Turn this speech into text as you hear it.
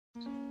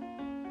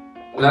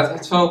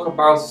Let's talk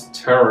about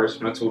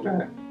terrorism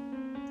today.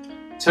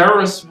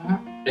 Terrorism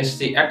is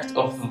the act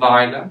of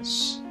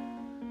violence,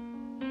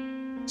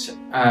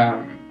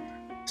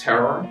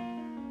 terror,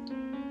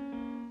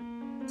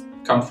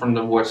 comes from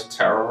the word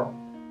terror,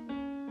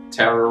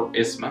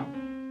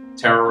 terrorism.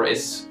 Terror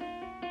is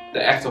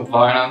the act of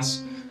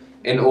violence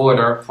in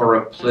order for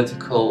a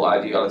political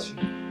ideology.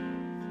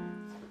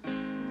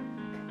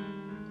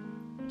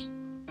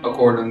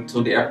 According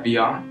to the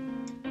FBI,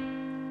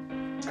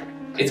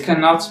 it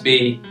cannot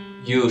be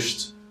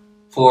used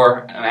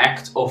for an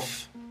act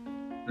of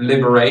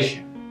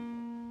liberation.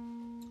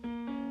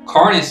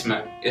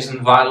 Carnism is a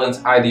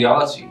violent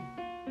ideology.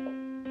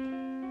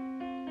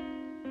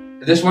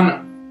 It is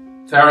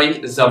one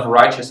very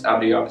self-righteous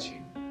ideology,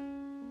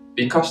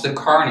 because the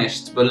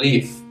carnists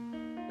believe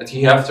that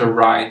you have the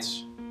right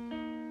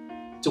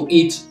to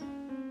eat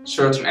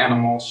certain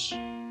animals,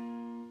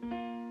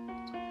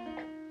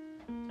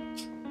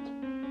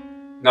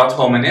 not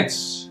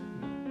hominids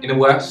in the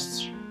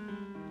West,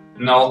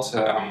 not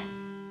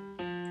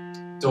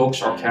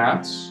dogs or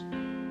cats,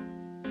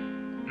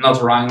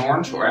 not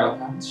rhinos or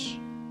elephants.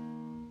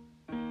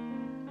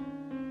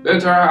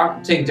 But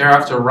I think they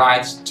have the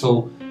right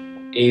to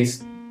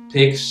eat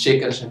pigs,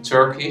 chickens and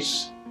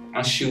turkeys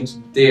and shoot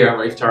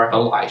deer if they have a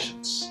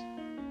license.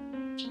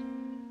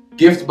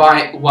 Given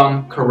by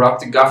one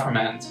corrupt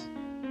government,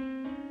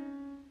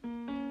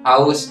 I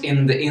was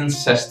in the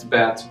incest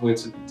bed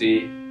with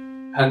the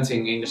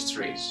hunting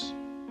industries.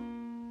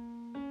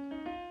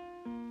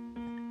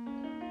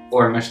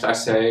 Or must I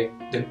say,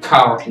 the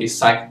cowardly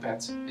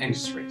psychopath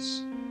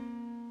industries.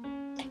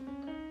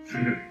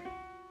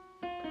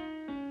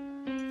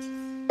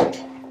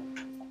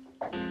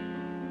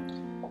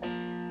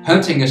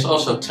 Hunting is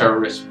also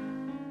terrorism.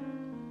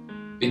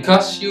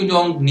 Because you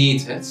don't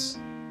need it.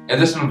 It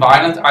is a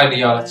violent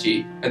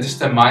ideology. It is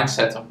the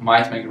mindset of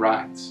might make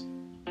right.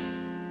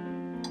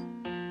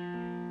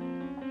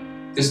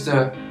 It is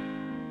the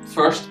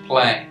first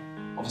play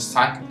of a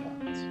psychopath.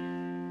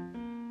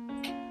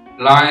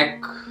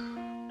 Like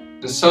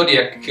the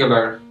Zodiac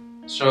Killer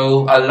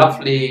so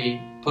lovely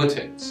put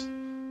it.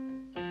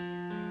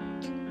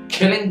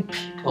 Killing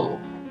people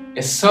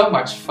is so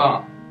much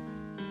fun.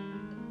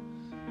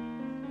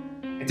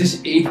 It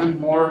is even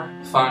more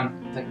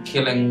fun than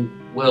killing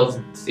wild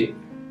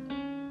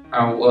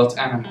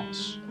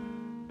animals.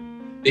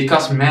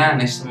 Because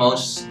man is the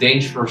most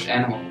dangerous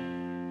animal.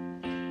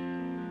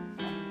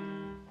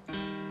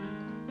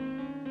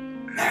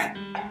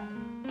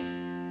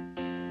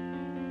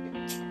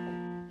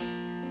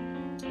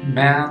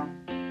 Mankind.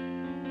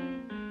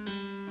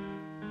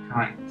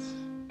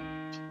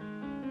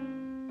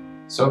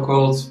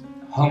 So-called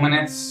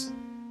hominids,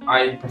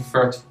 I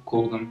prefer to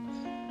call them,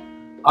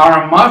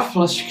 are a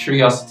marvelous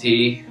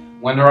curiosity.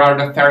 When they are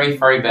the very,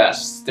 very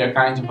best, they're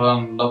kind of a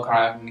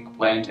logarithmic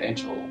complaint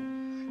angel.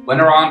 When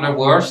they are the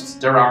worst,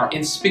 they are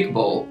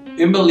unspeakable,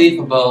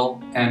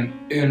 unbelievable, and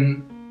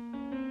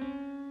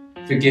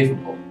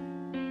unforgivable.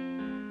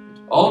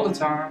 All the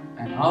time,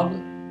 and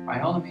by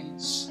all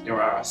means, they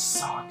are a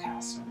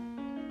sarcasm.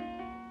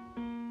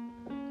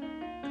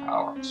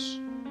 Cowards.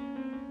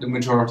 The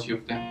majority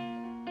of them.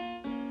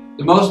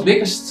 The most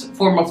biggest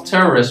form of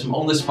terrorism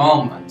on this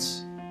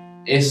moment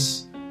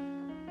is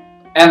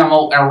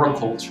animal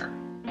agriculture.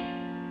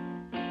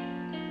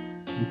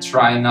 And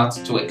try not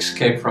to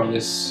escape from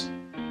this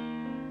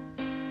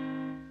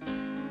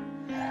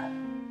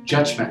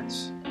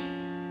judgment,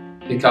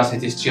 because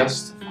it is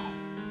justified.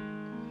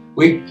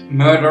 We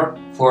murder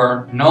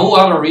for no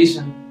other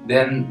reason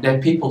than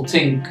that people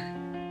think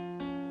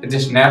it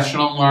is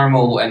natural,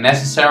 normal and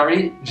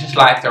necessary, just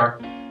like they're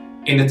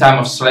in the time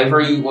of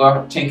slavery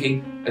were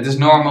thinking it is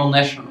normal,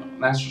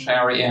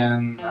 necessary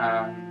and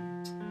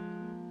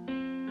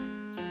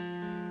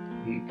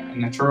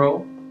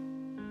natural.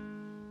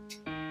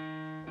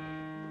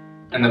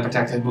 And they're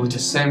protected with a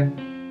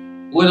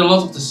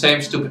lot of the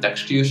same stupid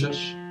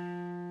excuses.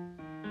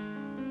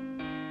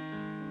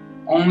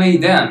 Only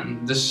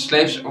then the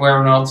slaves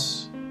were not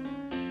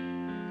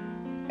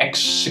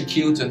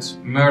executed,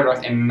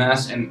 murdered in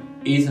mass and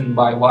eaten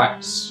by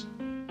wives.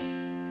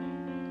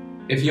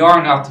 If you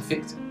are not the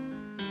victim,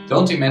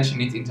 don't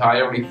imagine it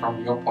entirely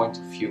from your point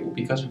of view,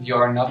 because if you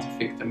are not the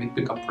victim, it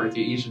becomes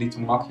pretty easily to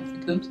mock your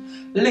victims,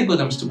 label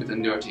them stupid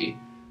and dirty,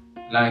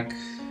 like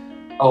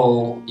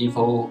all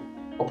evil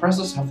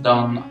oppressors have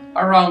done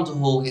around the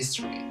whole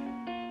history.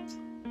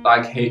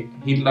 Like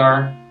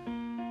Hitler,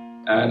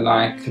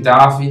 like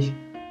Gaddafi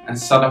and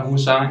Saddam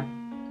Hussein.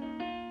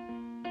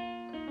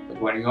 But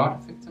when you are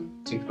the victim,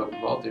 think about the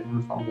world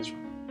different from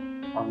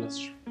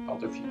this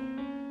point of view.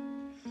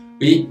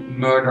 We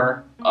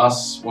murder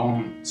as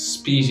one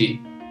species.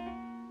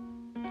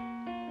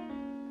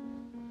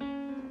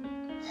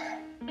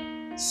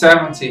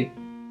 70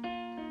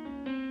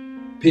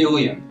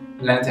 billion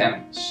land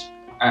animals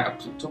and up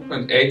to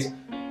 2.8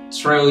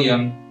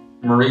 trillion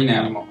marine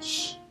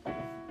animals.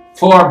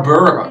 For a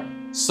burger,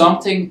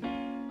 something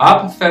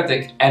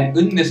apathetic and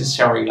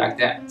unnecessary like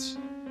that.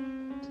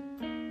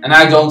 And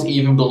I don't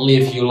even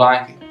believe you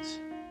like it.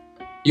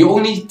 You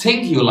only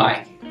think you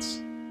like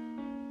it.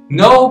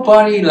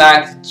 Nobody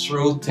likes the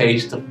true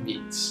taste of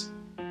meat.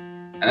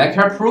 And I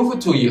can prove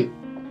it to you.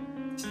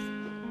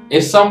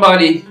 If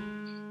somebody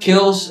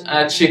kills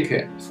a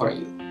chicken for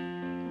you,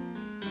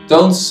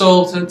 don't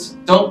salt it,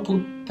 don't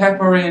put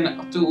pepper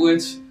in to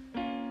it.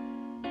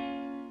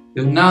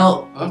 You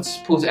now not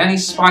put any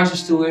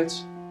spices to it.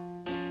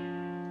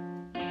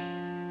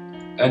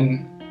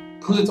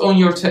 And put it on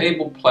your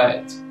table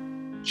plate.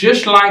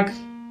 Just like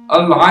a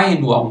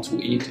lion wants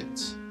to eat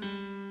it.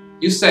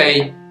 You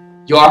say,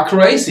 you are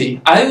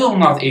crazy, I will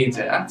not eat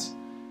that.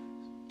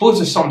 Put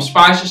some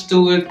spices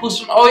to it, put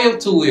some oil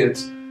to it,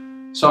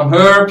 some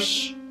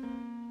herbs.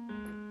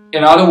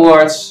 In other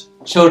words,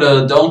 so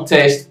that it don't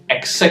taste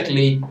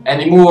exactly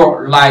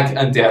anymore like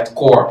a dead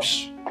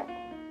corpse.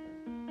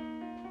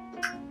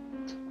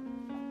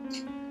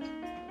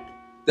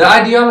 The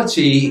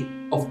ideology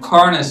of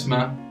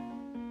carnism,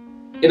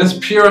 in its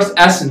purest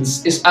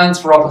essence, is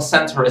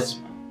anthropocentrism.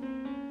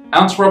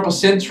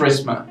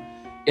 Anthropocentrism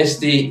is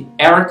the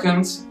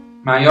arrogant,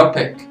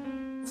 myopic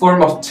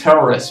form of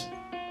terrorism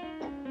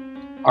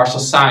our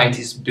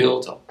society is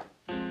built up.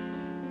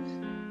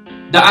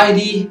 The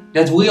idea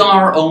that we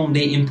are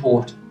only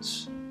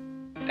important,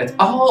 that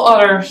all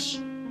other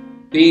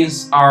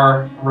beings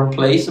are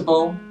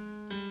replaceable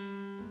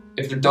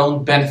if they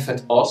don't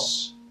benefit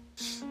us.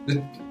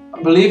 The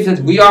belief that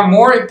we are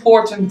more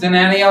important than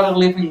any other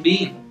living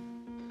being.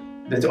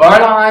 That our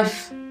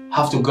life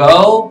have to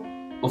go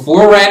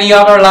before any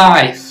other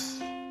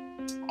life.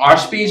 Our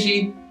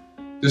species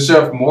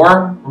deserve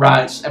more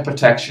rights and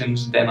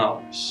protections than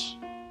others.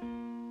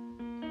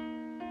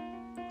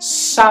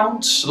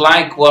 Sounds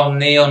like, well,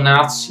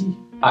 neo-Nazi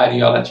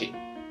ideology.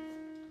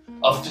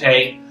 Of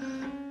say,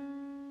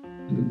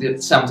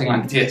 something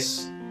like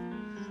this.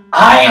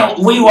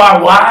 We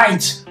are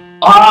white.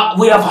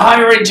 We have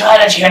higher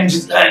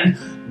intelligence than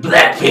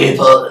black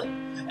people.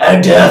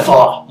 And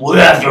therefore, we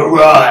have the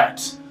right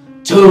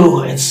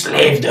to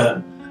enslave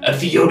them and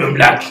view them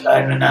like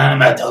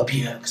inanimate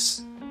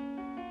objects.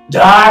 They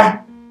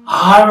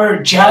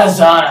are jealous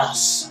on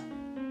us.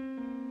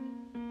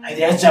 And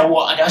that's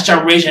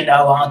the reason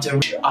I want to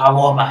reach a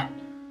woman.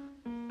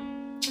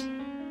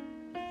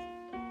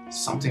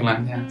 Something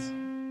like that.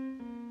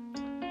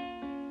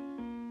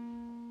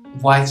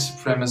 White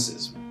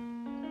supremacism.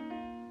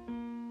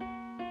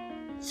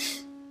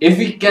 If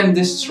we can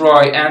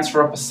destroy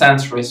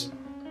anthropocentrism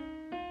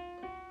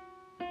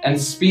and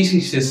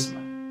speciesism,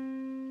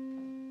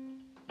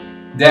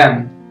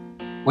 then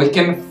we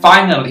can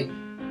finally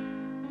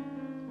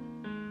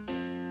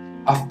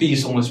have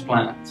peace on this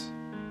planet.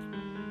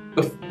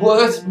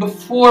 But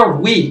before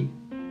we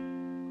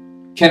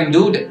can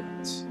do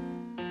that,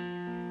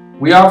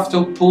 we have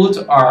to put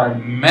our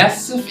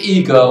massive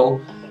ego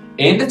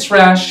in the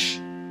trash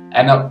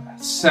and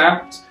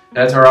accept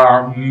that there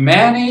are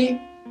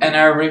many, and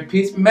I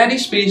repeat, many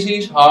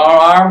species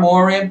are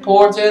more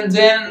important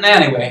than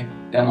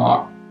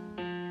are.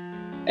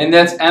 And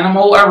that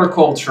animal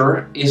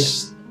agriculture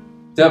is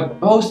the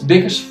most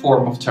biggest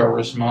form of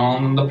terrorism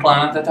on the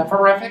planet that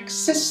ever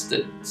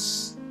existed.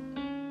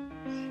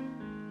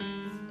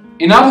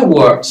 In other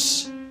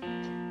words,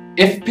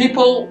 if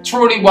people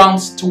truly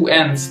want to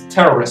end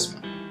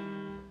terrorism,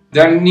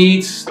 they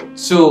need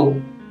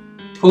to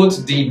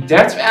put the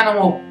dead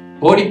animal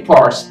body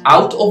parts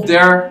out of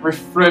their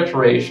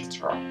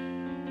refrigerator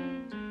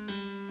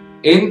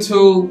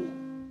into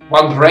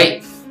one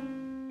grave.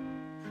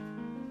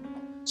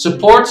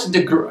 Support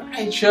the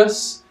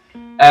courageous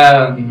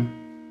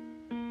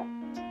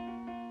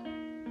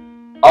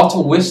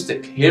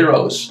altruistic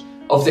heroes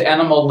of the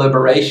Animal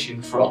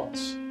Liberation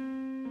Front,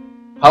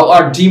 how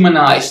are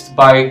demonized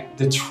by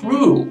the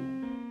true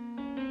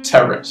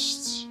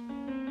terrorists,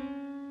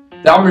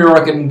 the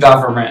American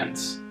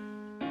government,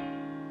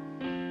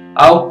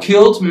 how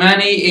killed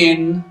many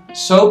in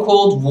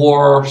so-called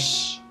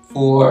wars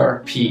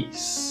for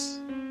peace.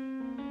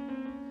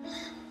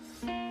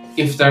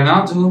 If they're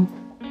not do,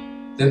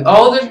 then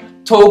all the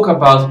talk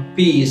about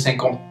peace and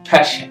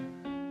compassion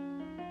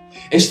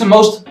is the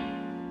most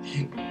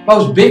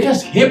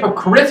biggest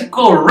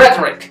hypocritical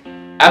rhetoric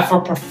ever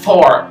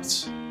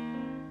performed.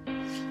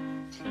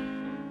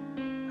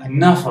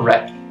 Enough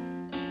already.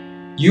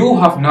 You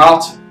have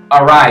not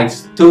a right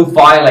to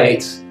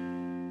violate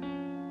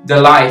the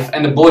life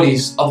and the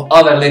bodies of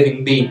other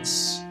living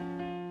beings.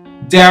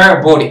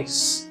 Their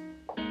bodies,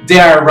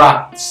 their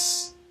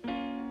rights,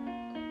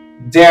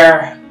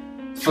 their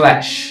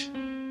flesh,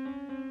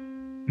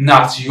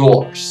 not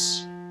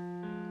yours.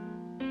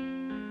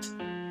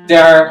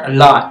 Their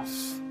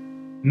life,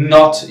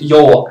 not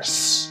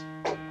yours.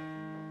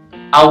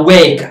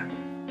 Awaken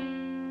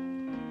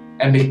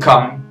and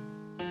become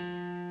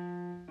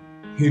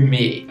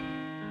humane.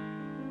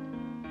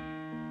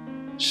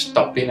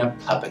 Stop being a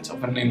puppet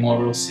of an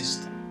immoral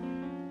system.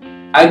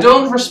 I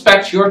don't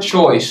respect your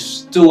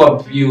choice to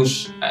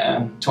abuse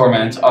and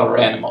torment other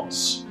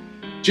animals.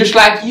 Just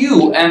like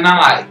you and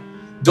I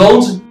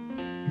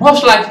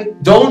most likely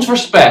don't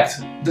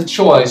respect the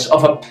choice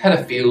of a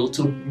pedophile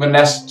to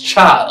molest a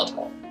child.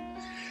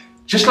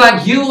 Just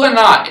like you and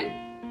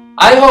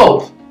I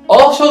hope,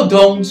 also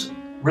don't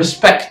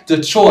respect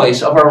the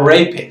choice of a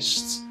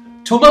rapist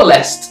to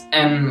molest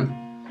and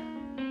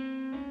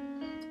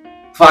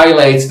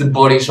violate the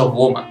bodies of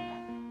women.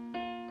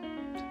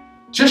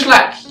 Just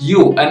like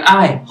you and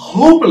I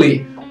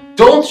hopefully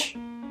don't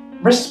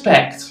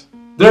respect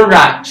the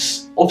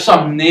rights of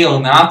some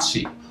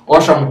neo-Nazi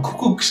or some Ku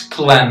Klux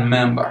Klan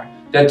member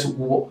that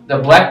the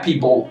black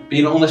people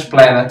been on this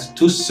planet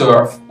to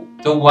serve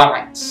the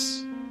whites.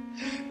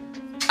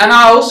 And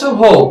I also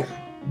hope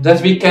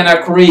that we can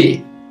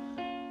agree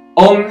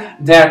on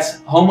that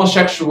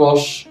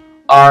homosexuals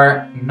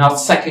are not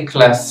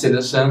second-class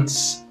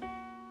citizens.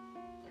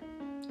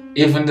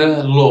 Even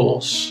the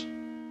laws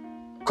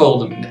call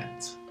them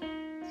that.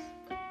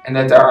 And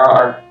that they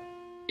are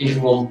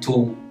equal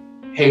to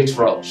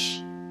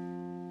heteros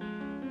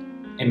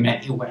in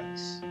many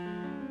ways.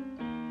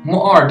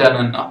 More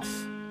than enough.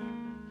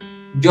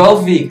 Go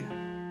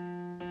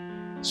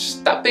vegan.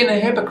 Stop being a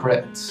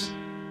hypocrite.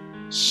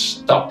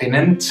 Stop being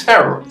a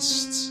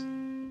terrorist.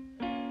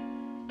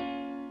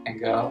 And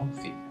go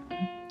vegan.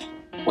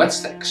 What's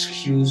the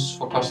excuse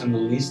for causing the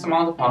least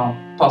amount of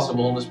harm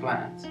possible on this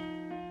planet?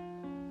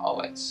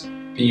 Always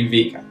be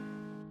vegan.